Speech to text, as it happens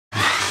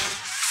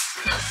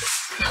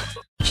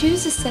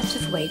Choose a set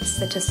of weights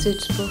that are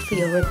suitable for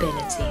your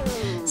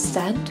ability.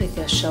 Stand with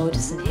your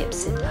shoulders and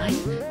hips in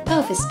line,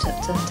 pelvis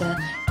tucked under,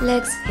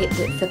 legs hip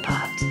width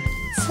apart.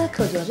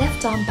 Circle your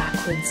left arm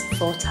backwards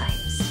 4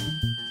 times.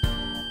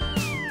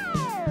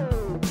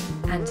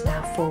 And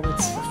now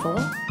forwards for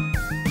 4.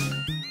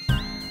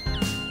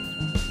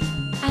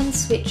 And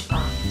switch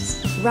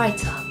arms,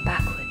 right arm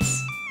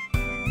backwards.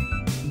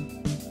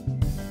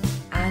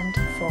 And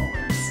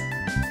forwards.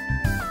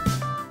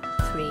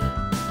 3,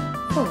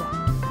 4.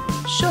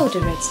 Shoulder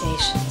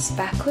rotations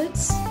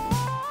backwards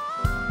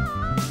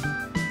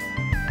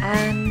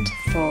and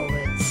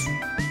forwards.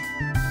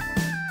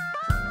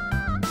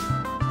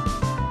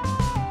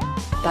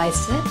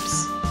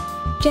 Biceps,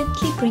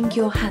 gently bring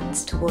your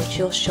hands towards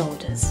your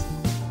shoulders.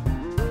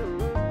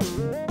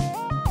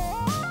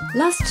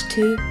 Last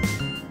 2.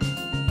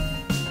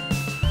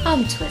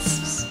 Arm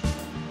twists.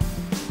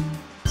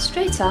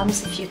 Straight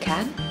arms if you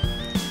can.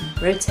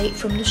 Rotate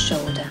from the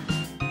shoulder.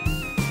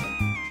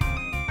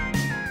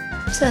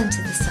 Turn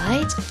to the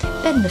side,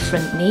 bend the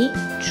front knee,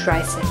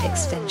 tricep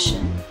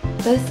extension.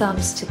 Both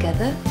arms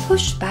together,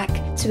 push back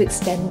to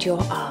extend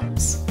your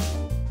arms.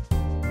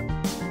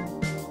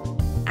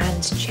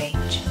 And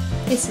change.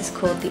 This is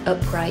called the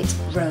upright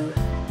row.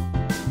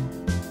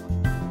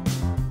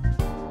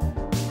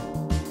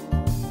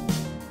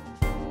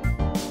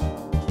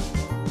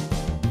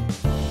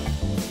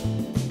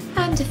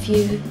 And a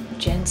few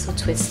gentle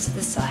twists to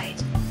the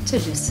side to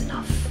loosen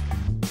off.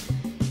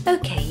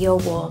 Okay, you're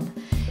warm.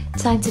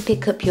 Time to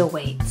pick up your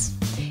weights.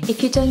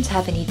 If you don't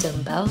have any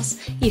dumbbells,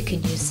 you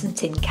can use some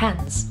tin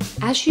cans.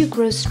 As you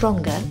grow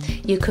stronger,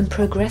 you can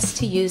progress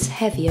to use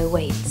heavier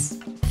weights.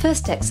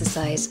 First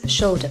exercise,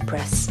 shoulder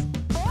press.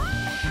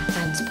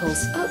 Hands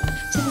pulse up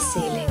to the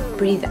ceiling.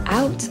 Breathe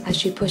out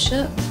as you push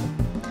up.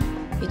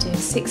 You're doing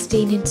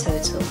 16 in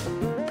total.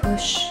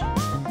 Push,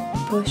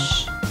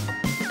 push,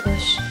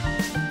 push.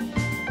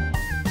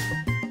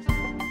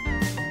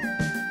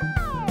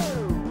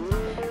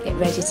 Get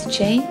ready to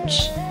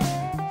change.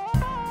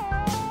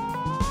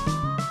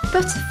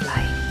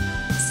 Butterfly.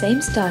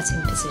 Same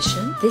starting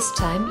position. This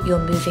time you're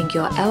moving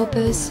your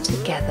elbows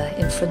together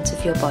in front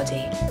of your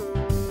body.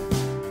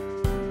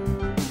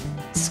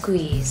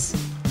 Squeeze,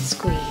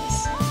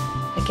 squeeze.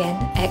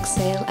 Again,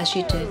 exhale as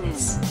you do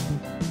this.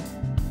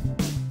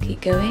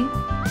 Keep going.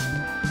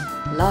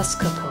 Last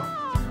couple.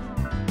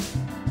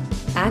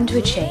 And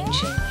we're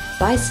changing.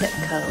 Bicep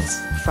curls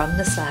from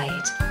the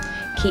side.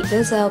 Keep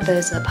those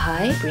elbows up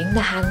high. Bring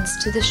the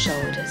hands to the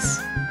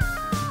shoulders.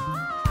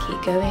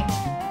 Keep going.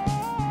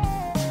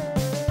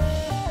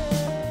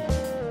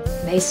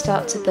 May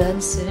start to burn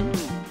soon.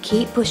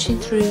 Keep pushing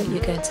through,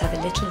 you're going to have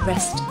a little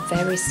rest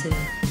very soon.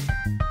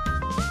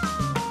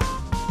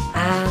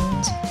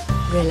 And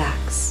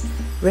relax.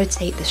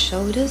 Rotate the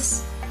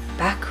shoulders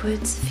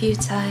backwards a few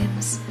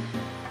times.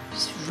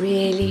 Just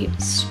really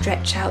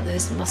stretch out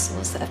those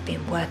muscles that have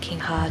been working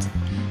hard.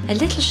 A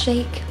little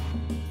shake.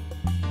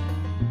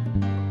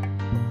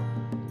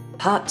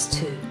 Part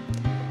 2.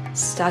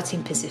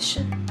 Starting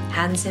position.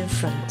 Hands in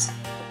front.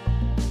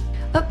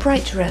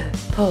 Upright row.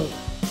 Pull.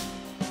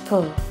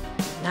 Pull.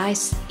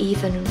 Nice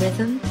even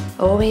rhythm.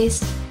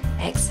 Always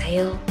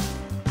exhale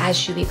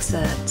as you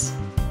exert.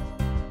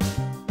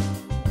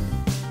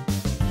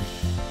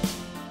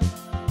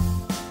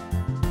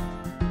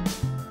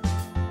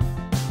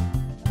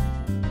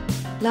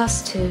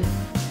 Last 2.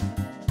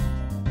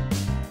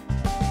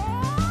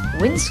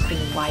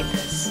 Windscreen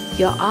wipers.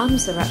 Your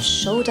arms are at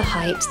shoulder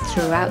height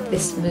throughout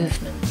this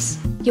movement.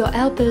 Your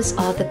elbows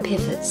are the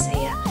pivots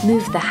here.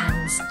 Move the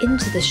hands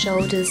into the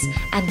shoulders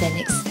and then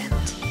extend.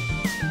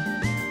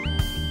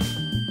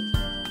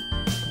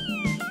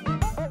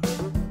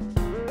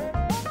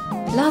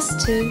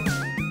 Last 2.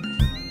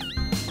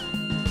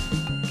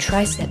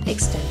 Tricep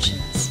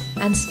extensions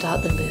and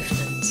start the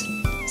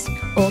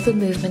movement. All the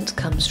movement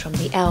comes from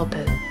the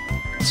elbow.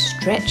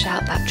 Stretch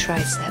out that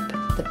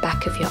tricep, the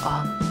back of your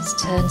arms.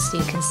 Turn so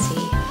you can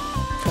see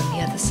from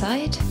the other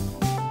side.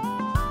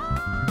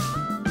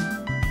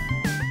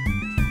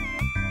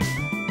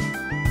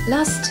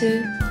 Last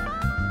 2.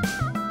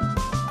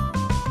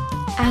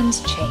 And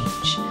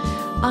change.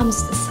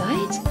 Arms to the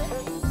side.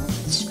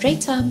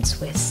 Straight arm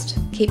twist.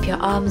 Keep your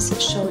arms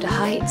at shoulder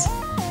height,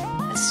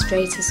 as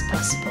straight as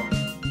possible.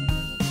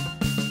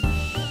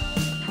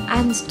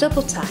 And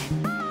double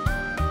time.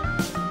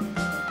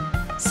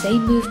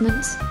 Same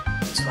movement,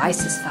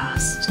 twice as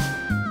fast.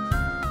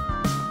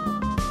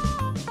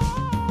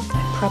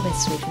 I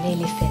promise we've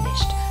nearly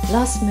finished.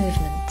 Last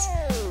movement.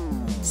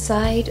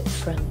 Side,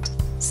 front,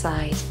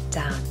 side,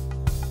 down.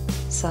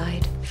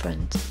 Side,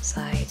 front,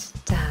 side,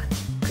 down.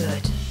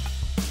 Good.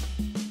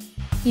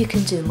 You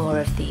can do more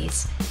of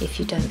these if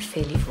you don't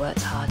feel you've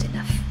worked hard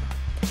enough.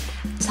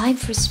 Time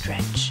for a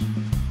stretch.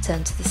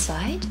 Turn to the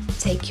side,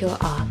 take your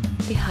arm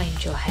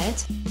behind your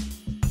head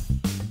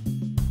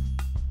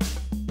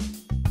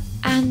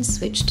and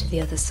switch to the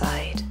other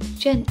side.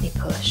 Gently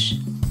push.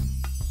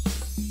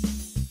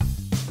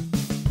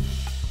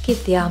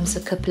 Give the arms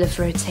a couple of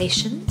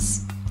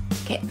rotations.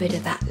 get rid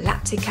of that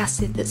lactic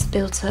acid that's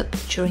built up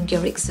during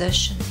your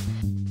exertion.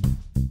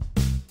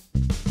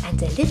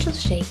 And a little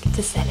shake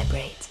to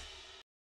celebrate.